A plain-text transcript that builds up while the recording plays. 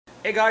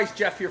Hey guys,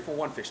 Jeff here for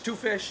One Fish, Two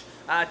Fish.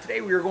 Today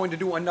we are going to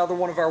do another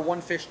one of our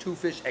One Fish, Two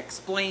Fish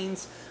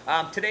explains.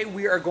 Today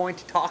we are going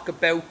to talk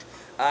about,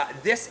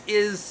 this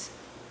is,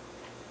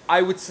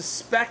 I would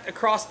suspect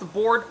across the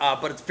board,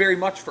 but it's very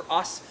much for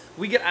us.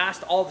 We get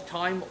asked all the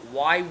time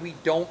why we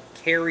don't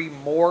carry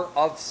more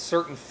of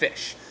certain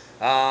fish.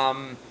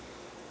 To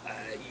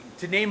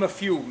name a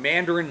few,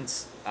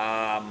 mandarins,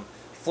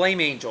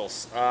 flame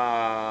angels,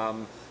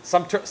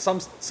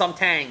 some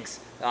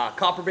tangs,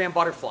 copper band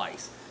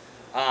butterflies.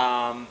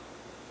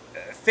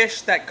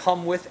 Fish that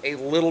come with a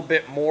little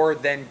bit more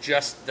than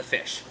just the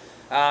fish.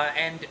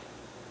 And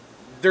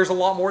there's a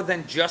lot more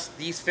than just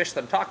these fish that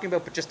I'm talking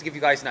about, but just to give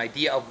you guys an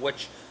idea of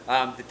which,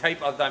 the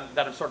type of them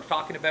that I'm sort of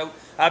talking about,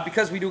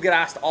 because we do get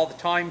asked all the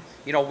time,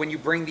 you know, when you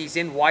bring these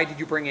in, why did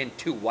you bring in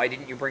 2? Why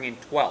didn't you bring in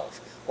 12?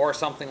 Or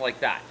something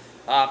like that.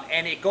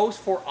 And it goes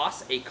for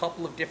us a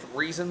couple of different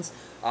reasons.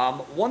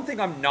 One thing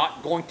I'm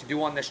not going to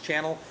do on this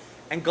channel,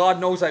 and God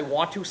knows I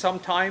want to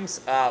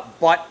sometimes,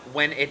 but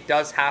when it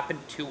does happen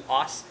to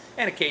us,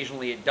 and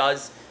occasionally it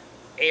does,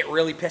 it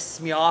really pisses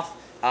me off,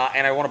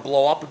 and I want to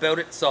blow up about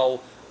it,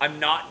 so I'm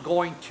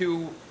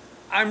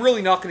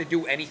really not going to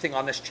do anything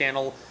on this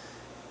channel,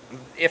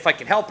 if I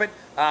can help it,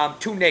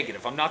 too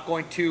negative. I'm not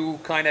going to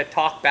kind of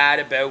talk bad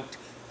about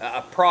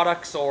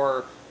products,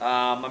 or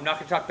I'm not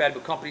going to talk bad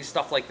about companies,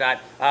 stuff like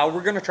that.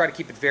 We're going to try to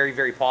keep it very,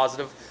 very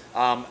positive.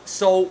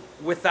 So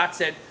with that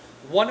said,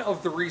 one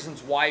of the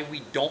reasons why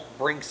we don't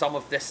bring some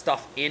of this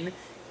stuff in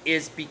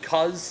is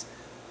because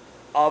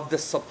of the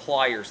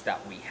suppliers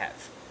that we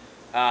have.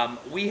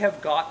 We have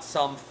got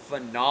some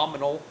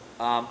phenomenal,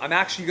 I'm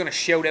actually going to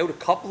shout out a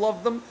couple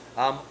of them,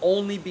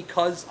 only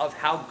because of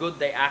how good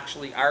they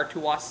actually are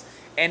to us.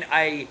 And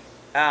I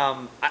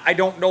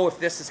don't know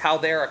if this is how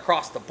they're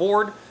across the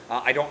board.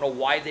 I don't know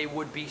why they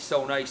would be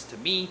so nice to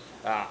me.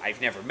 I've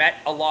never met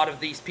a lot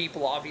of these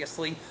people,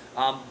 obviously.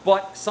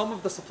 But some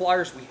of the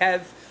suppliers we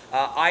have,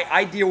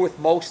 I deal with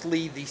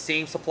mostly the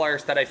same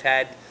suppliers that I've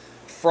had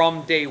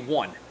from day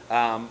one.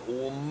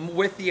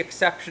 With the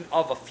exception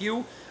of a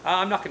few.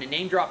 I'm not going to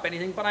name drop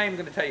anything, but I am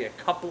going to tell you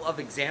a couple of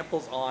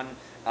examples on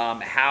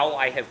how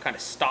I have kind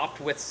of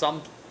stopped with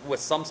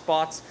some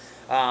spots.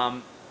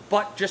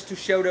 But just to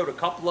shout out a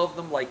couple of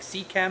them, like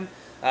Seachem.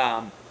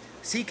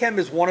 Seachem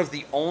is one of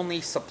the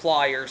only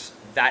suppliers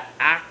that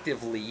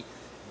actively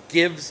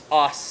gives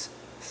us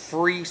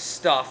free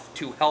stuff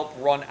to help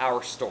run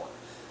our store.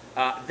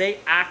 They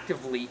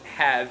actively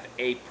have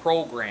a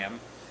program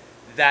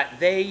that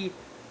they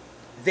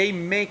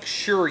make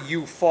sure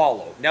you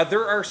follow. Now,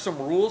 there are some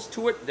rules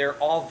to it. They're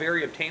all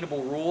very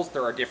obtainable rules.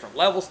 There are different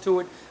levels to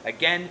it.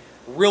 Again,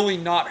 really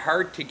not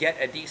hard to get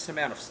a decent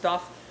amount of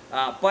stuff.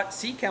 But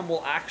Seachem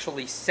will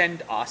actually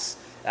send us,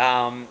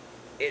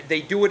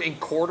 they do it in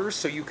quarters,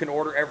 so you can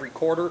order every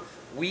quarter.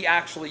 We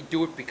actually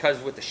do it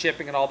because with the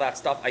shipping and all that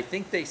stuff, I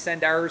think they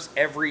send ours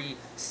every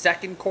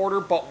second quarter,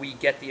 but we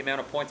get the amount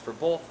of points for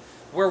both,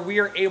 where we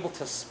are able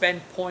to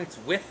spend points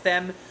with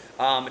them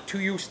to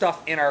use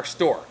stuff in our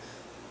store.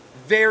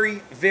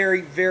 Very,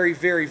 very, very,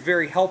 very,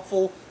 very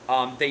helpful.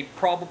 They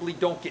probably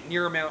don't get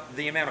near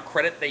the amount of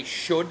credit they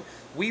should.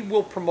 We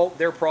will promote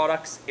their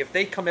products. If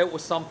they come out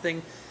with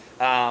something,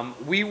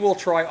 we will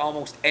try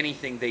almost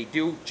anything they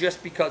do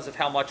just because of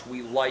how much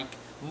we like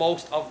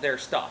most of their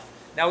stuff.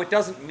 Now, it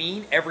doesn't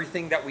mean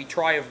everything that we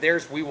try of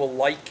theirs we will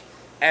like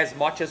as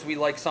much as we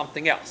like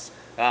something else.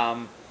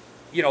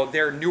 You know,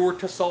 they're newer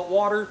to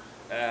saltwater.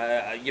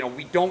 You know,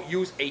 we don't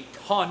use a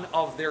ton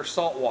of their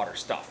saltwater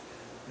stuff.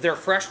 Their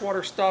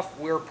freshwater stuff,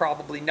 we're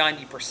probably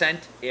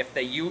 90%. If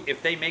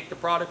they make the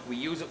product, we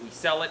use it, we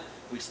sell it,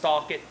 we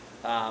stock it,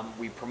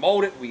 we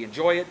promote it, we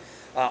enjoy it.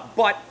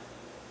 But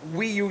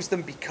we use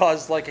them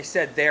because, like I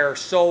said, they're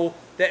so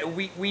that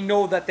we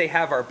know that they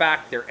have our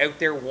back. They're out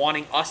there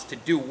wanting us to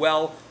do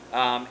well,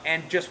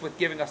 and just with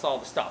giving us all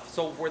the stuff.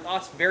 So with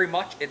us, very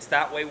much, it's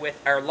that way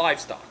with our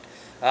livestock.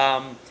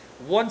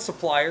 One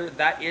supplier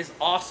that is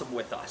awesome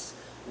with us.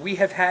 We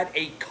have had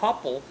a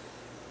couple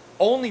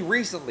only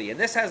recently, and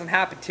this hasn't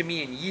happened to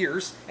me in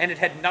years, and it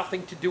had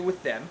nothing to do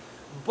with them,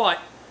 but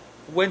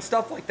when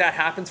stuff like that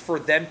happens, for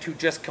them to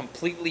just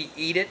completely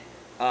eat it,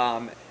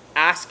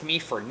 ask me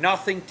for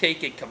nothing,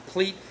 take it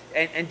complete,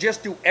 and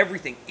just do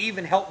everything,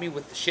 even help me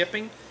with the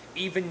shipping,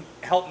 even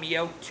help me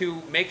out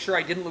to make sure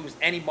I didn't lose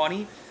any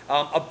money.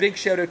 A big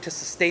shout out to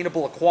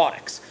Sustainable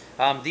Aquatics.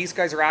 These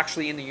guys are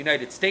actually in the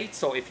United States,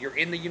 so if you're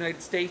in the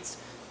United States,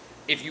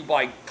 if you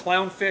buy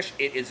clownfish,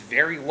 it is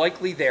very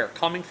likely they're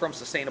coming from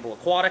Sustainable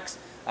Aquatics.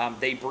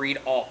 They breed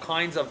all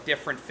kinds of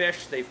different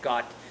fish. They've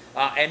got,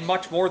 and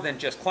much more than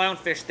just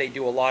clownfish, they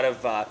do a lot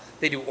of,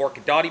 they do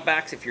orchid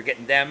dottybacks if you're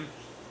getting them.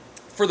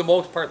 For the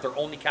most part, they're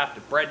only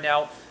captive bred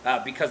now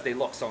because they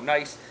look so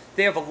nice.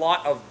 They have a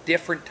lot of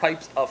different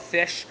types of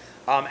fish,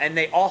 and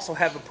they also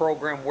have a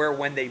program where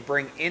when they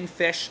bring in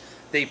fish,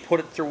 they put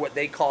it through what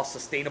they call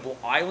Sustainable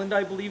Island,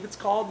 I believe it's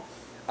called.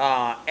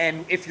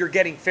 And if you're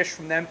getting fish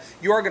from them,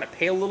 you are going to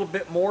pay a little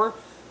bit more,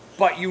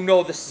 but you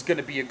know this is going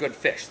to be a good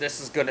fish. This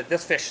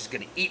fish is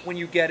going to eat when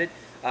you get it.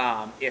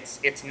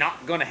 It's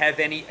not going to have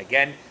any,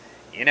 again,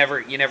 You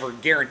never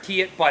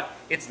guarantee it, but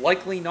it's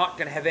likely not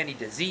going to have any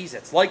disease.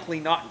 It's likely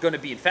not going to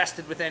be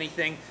infested with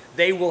anything.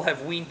 They will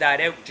have weaned that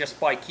out just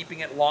by keeping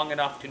it long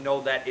enough to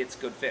know that it's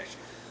good fish.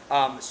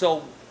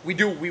 So we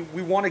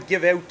want to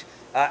give out,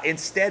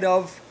 instead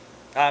of,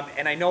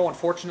 and I know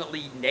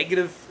unfortunately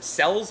negative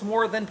sells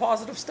more than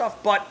positive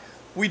stuff, but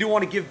we do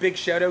want to give big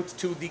shout outs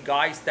to the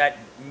guys that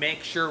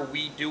make sure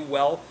we do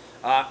well.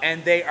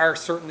 And they are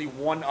certainly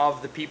one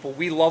of the people.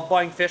 We love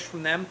buying fish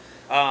from them.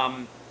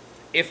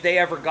 If they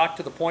ever got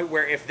to the point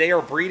where if they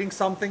are breeding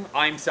something,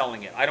 I'm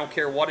selling it. I don't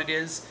care what it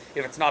is.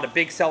 If it's not a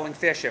big selling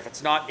fish, if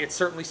it's not, it's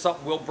certainly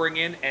something we'll bring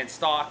in and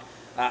stock,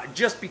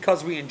 just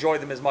because we enjoy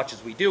them as much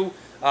as we do.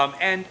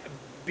 And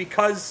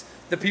because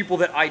the people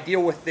that I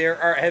deal with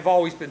there have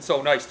always been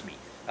so nice to me.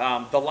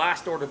 The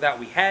last order that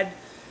we had,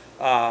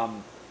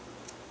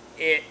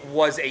 it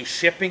was a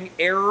shipping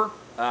error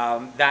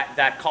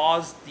that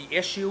caused the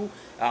issue.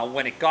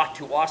 When it got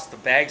to us, the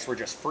bags were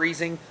just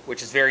freezing,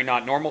 which is very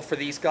not normal for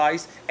these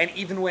guys. And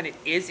even when it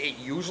is, it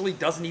usually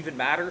doesn't even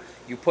matter.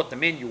 You put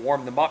them in, you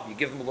warm them up, you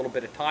give them a little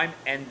bit of time,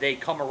 and they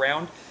come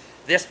around.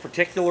 This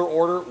particular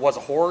order was a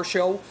horror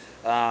show.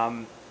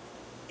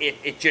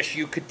 It just,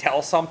 you could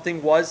tell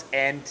something was,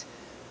 and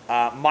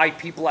my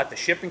people at the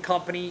shipping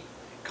company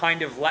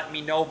kind of let me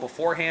know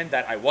beforehand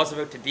that I was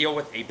about to deal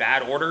with a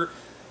bad order.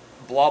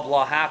 Blah,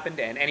 blah happened,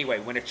 and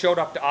anyway, when it showed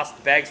up to us,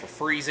 the bags were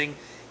freezing.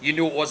 You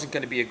knew it wasn't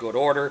going to be a good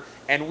order,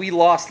 and we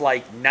lost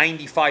like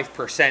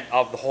 95%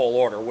 of the whole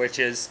order, which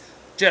is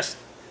just,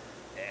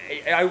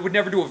 I would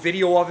never do a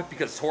video of it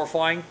because it's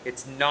horrifying.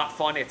 It's not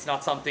fun. It's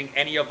not something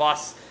any of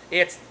us,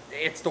 it's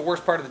the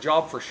worst part of the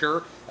job for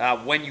sure,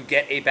 when you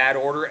get a bad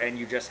order and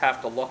you just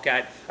have to look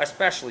at,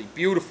 especially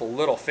beautiful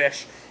little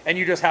fish, and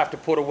you just have to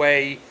put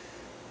away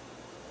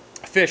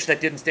fish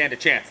that didn't stand a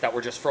chance, that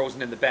were just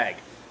frozen in the bag.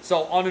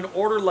 So on an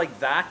order like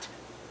that,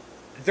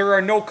 there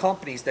are no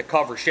companies that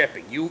cover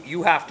shipping.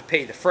 You have to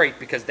pay the freight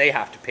because they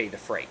have to pay the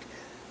freight.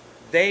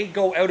 They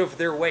go out of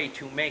their way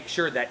to make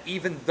sure that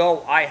even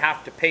though I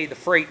have to pay the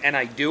freight, and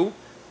I do,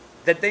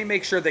 that they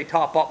make sure they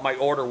top up my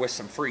order with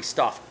some free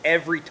stuff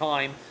every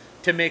time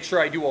to make sure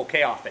I do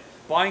okay off it.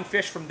 Buying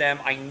fish from them,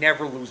 I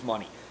never lose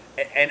money.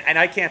 And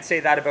I can't say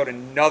that about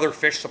another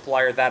fish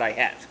supplier that I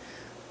have.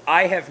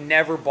 I have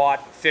never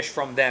bought fish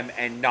from them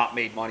and not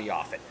made money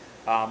off it,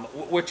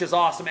 which is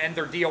awesome. And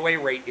their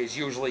DOA rate is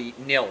usually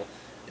nil,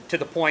 to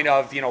the point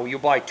of, you know, you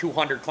buy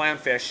 200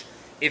 clownfish.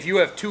 If you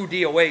have 2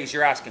 DOAs,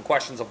 you're asking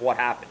questions of what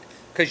happened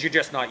because you're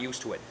just not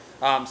used to it.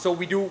 So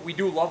we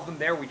do love them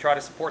there. We try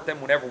to support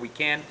them whenever we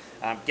can,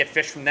 get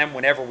fish from them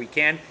whenever we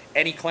can.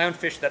 Any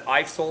clownfish that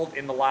I've sold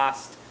in the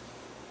last,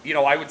 you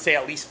know, I would say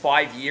at least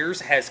 5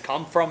 years has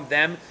come from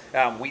them.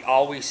 We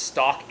always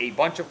stock a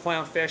bunch of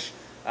clownfish,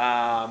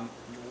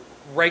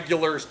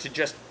 regulars to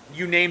just,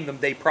 you name them,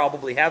 they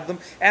probably have them.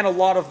 And a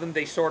lot of them,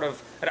 they sort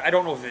of, I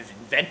don't know if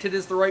invented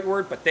is the right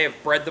word, but they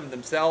have bred them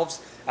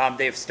themselves.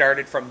 They have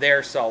started from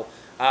there. So,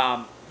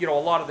 you know, a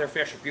lot of their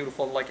fish are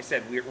beautiful. Like I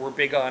said, we're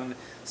big on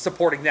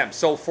supporting them.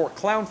 So for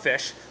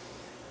clownfish,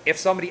 if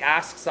somebody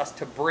asks us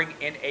to bring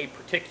in a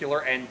particular,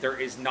 and there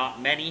is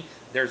not many,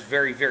 there's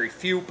very, very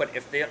few, but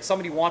if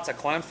somebody wants a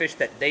clownfish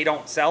that they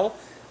don't sell,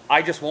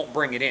 I just won't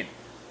bring it in.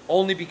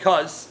 Only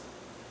because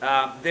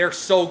they're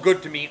so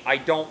good to me, I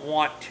don't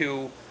want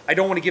to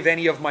give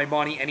any of my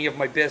money, any of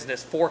my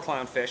business for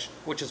clownfish,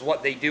 which is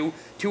what they do,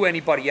 to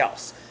anybody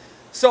else.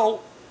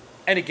 So,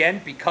 and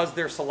again, because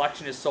their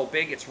selection is so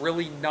big, it's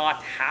really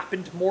not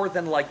happened more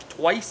than like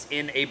twice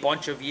in a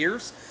bunch of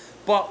years.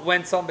 But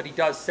when somebody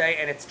does say,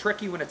 and it's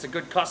tricky when it's a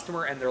good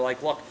customer and they're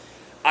like, look,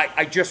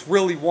 I just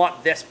really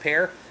want this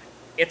pair,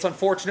 it's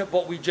unfortunate,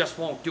 but we just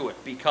won't do it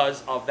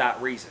because of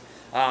that reason.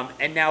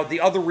 And now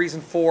the other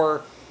reason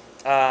for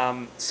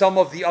some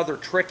of the other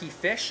tricky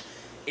fish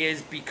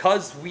is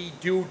because we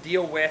do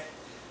deal with,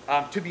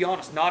 to be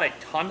honest, not a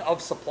ton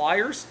of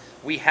suppliers.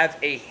 We have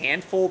a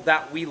handful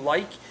that we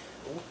like.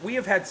 We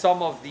have had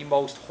some of the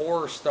most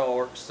horror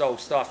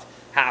stuff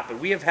happen.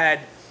 We have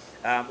had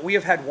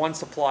one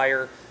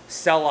supplier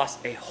sell us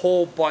a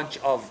whole bunch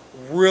of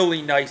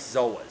really nice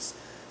zoas.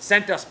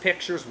 Sent us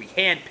pictures. We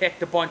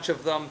hand-picked a bunch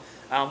of them.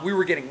 We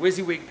were getting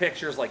WYSIWYG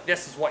pictures like,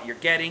 this is what you're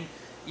getting.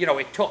 You know,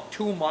 it took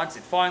 2 months.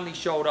 It finally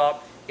showed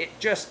up. It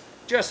just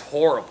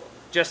horrible.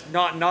 Just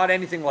not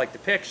anything like the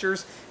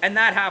pictures. And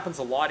that happens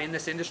a lot in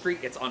this industry.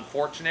 It's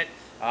unfortunate.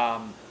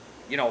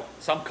 You know,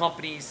 some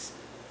companies,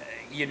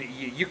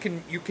 you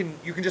can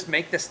just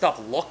make this stuff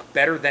look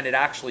better than it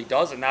actually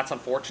does, and that's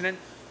unfortunate.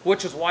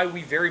 Which is why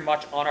we very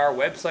much on our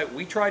website,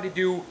 we try to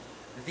do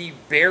the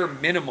bare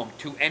minimum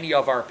to any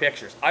of our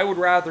pictures. I would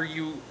rather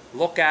you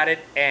look at it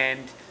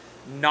and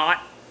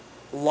not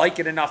like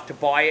it enough to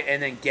buy it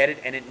and then get it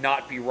and it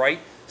not be right.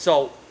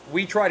 So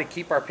we try to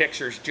keep our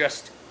pictures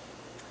just,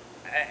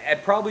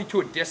 and probably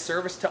to a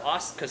disservice to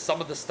us, because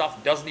some of the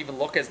stuff doesn't even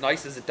look as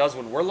nice as it does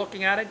when we're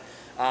looking at it.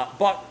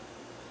 But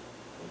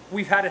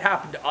we've had it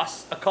happen to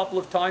us a couple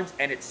of times,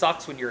 and it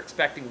sucks when you're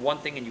expecting one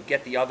thing and you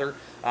get the other.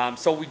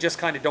 So we just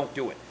kind of don't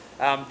do it.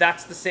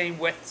 That's the same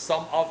with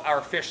some of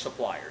our fish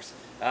suppliers.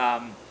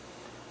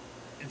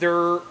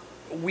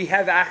 we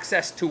have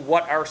access to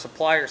what our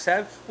suppliers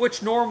have,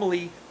 which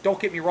normally, don't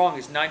get me wrong,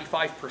 is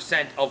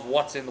 95% of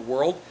what's in the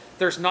world.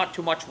 There's not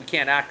too much we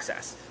can't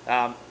access.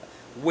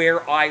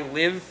 Where I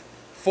live,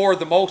 for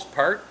the most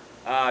part,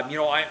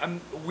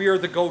 we're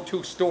the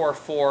go-to store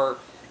for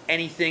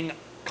anything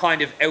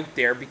kind of out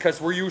there because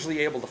we're usually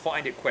able to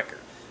find it quicker.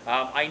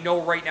 I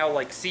know right now,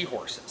 like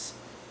seahorses,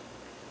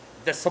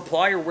 the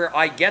supplier where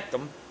I get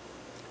them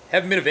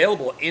haven't been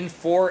available in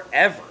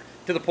forever,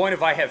 to the point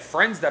of I have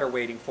friends that are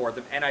waiting for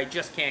them and I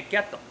just can't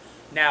get them.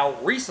 Now,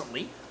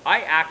 recently,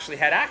 I actually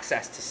had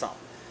access to some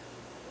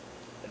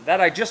that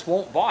I just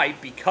won't buy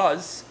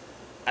because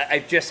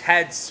I've just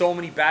had so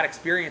many bad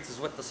experiences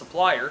with the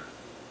supplier.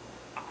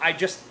 I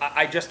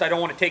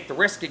don't want to take the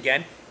risk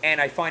again,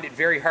 and I find it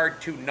very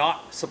hard to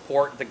not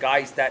support the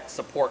guys that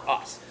support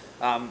us.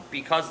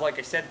 Because, like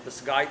I said,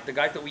 the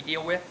guys that we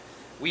deal with,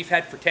 we've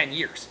had for 10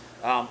 years.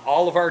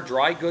 All of our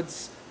dry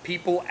goods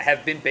people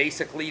have been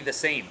basically the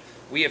same.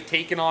 We have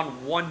taken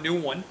on one new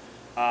one,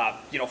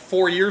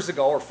 4 years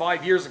ago or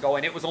 5 years ago,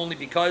 and it was only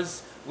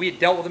because we had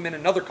dealt with him in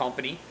another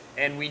company,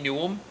 and we knew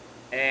him,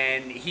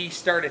 and he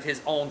started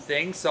his own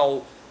thing,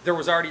 so there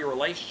was already a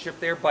relationship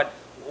there, but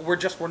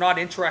we're not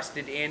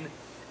interested in,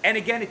 and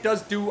again, it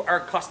does do our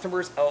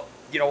customers a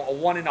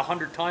 1 in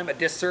 100 time a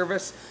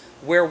disservice,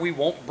 where we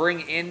won't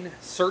bring in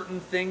certain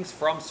things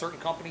from certain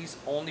companies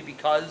only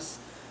because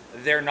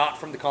they're not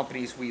from the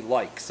companies we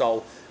like.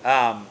 So,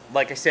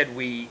 like I said,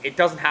 it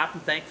doesn't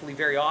happen, thankfully,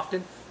 very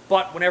often,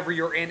 but whenever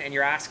you're in and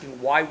you're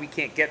asking why we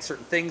can't get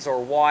certain things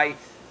or why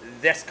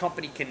this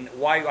company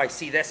why I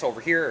see this over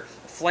here,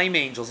 Flame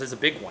Angels is a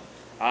big one.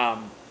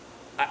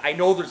 I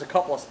know there's a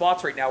couple of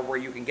spots right now where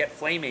you can get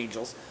Flame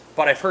Angels,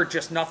 but I've heard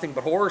just nothing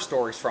but horror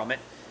stories from it,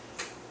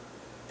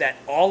 that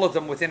all of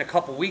them within a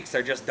couple weeks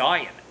are just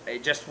dying.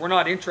 We're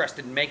not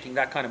interested in making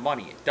that kind of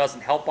money. It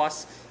doesn't help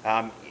us.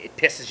 It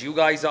pisses you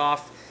guys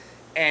off.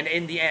 And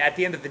at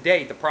the end of the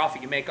day, the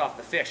profit you make off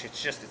the fish,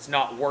 it's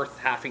not worth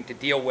having to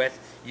deal with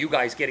you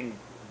guys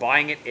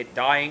buying it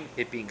dying,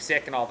 it being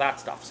sick, and all that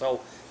stuff.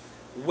 So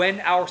when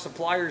our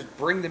suppliers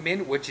bring them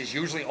in, which is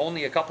usually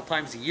only a couple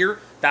times a year,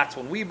 that's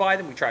when we buy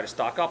them. We try to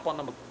stock up on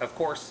them, of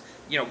course,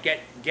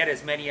 get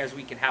as many as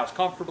we can house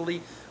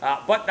comfortably.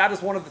 But that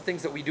is one of the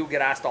things that we do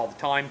get asked all the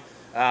time.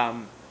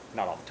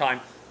 Not all the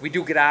time. We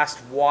do get asked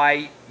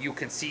why you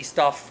can see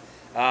stuff,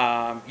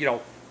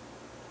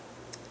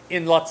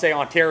 in, let's say,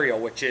 Ontario,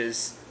 which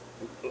is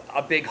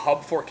a big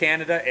hub for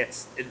Canada.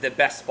 It's the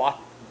best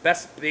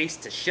base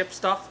to ship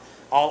stuff.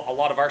 A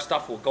lot of our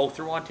stuff will go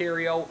through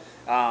Ontario.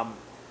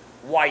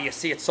 Why you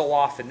see it so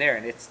often there,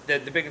 and it's the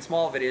big and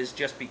small of it is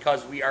just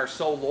because we are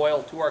so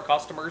loyal to our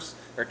customers,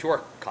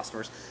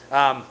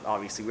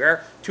 obviously we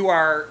are to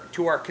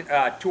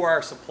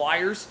our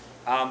suppliers,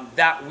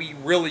 that we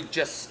really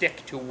just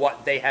stick to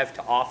what they have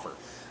to offer.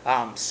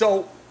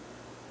 So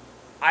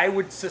I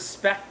would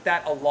suspect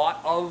that a lot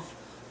of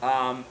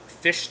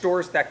fish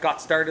stores that got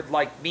started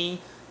like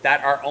me,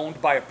 that are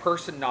owned by a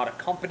person, not a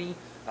company,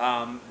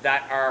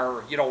 that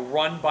are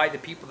run by the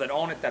people that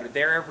own it, that are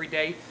there every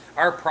day,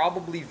 are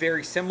probably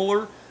very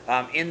similar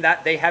in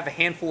that they have a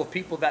handful of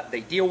people that they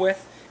deal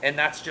with, and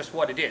that's just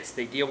what it is.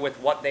 They deal with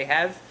what they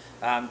have,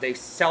 they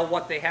sell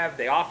what they have,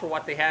 they offer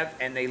what they have,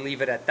 and they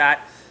leave it at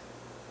that,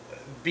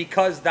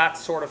 because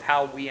that's sort of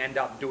how we end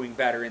up doing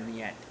better in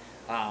the end.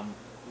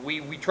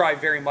 We try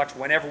very much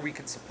whenever we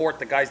can support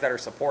the guys that are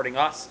supporting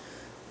us,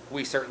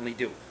 we certainly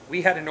do.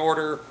 We had an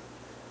order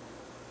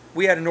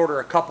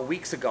a couple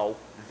weeks ago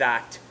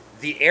that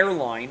the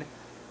airline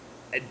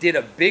did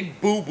a big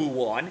boo-boo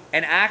on,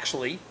 and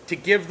actually, to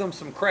give them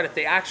some credit,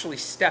 they actually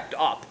stepped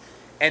up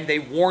and they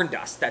warned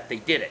us that they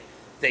did it.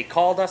 They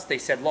called us, they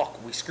said,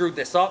 look, we screwed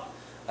this up,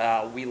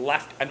 we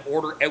left an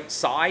order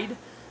outside,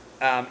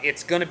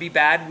 it's going to be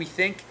bad, we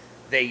think.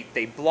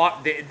 They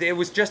blocked, it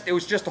was just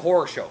a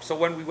horror show. So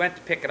when we went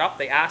to pick it up,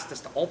 they asked us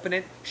to open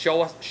it,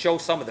 show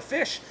some of the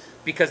fish,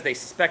 because they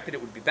suspected it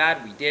would be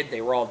bad. We did,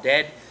 they were all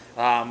dead.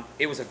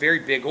 It was a very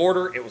big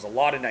order, it was a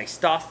lot of nice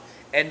stuff,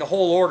 and the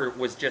whole order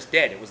was just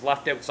dead. It was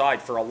left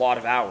outside for a lot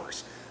of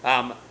hours.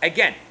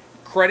 Again,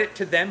 credit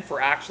to them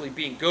for actually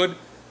being good,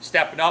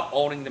 stepping up,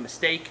 owning the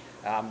mistake.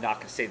 I'm not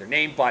going to say their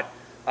name, but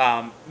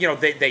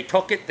they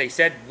took it. They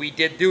said, we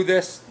did do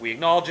this, we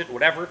acknowledge it,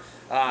 whatever.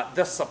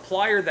 The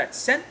supplier that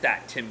sent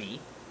that to me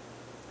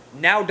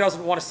now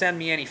doesn't want to send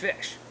me any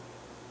fish.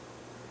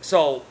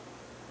 So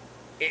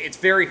it's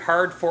very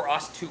hard for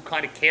us to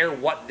kind of care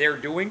what they're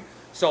doing.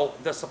 So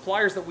the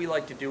suppliers that we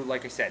like to do,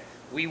 like I said,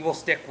 we will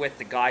stick with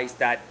the guys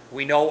that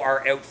we know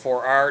are out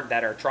for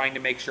that are trying to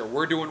make sure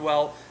we're doing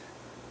well.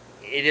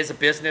 It is a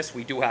business.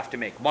 We do have to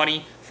make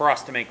money. For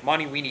us to make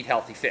money, we need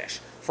healthy fish.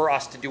 For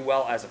us to do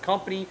well as a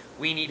company,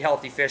 we need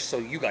healthy fish, so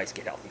you guys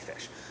get healthy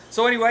fish.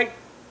 So anyway,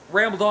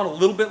 rambled on a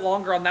little bit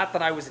longer on that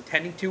than I was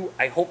intending to.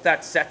 I hope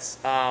that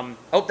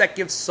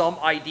gives some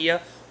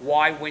idea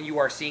why when you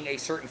are seeing a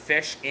certain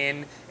fish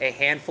in a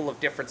handful of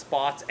different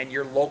spots and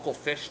your local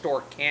fish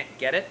store can't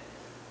get it,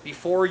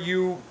 before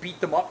you beat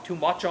them up too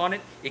much on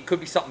it, it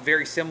could be something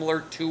very similar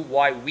to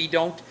why we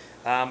don't.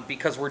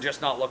 because we're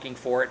just not looking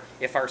for it.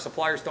 If our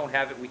suppliers don't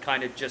have it, we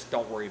kind of just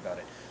don't worry about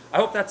it. I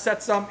hope that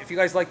sets some. If you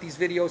guys like these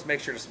videos, make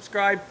sure to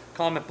subscribe,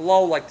 comment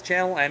below, like the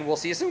channel, and we'll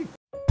see you soon.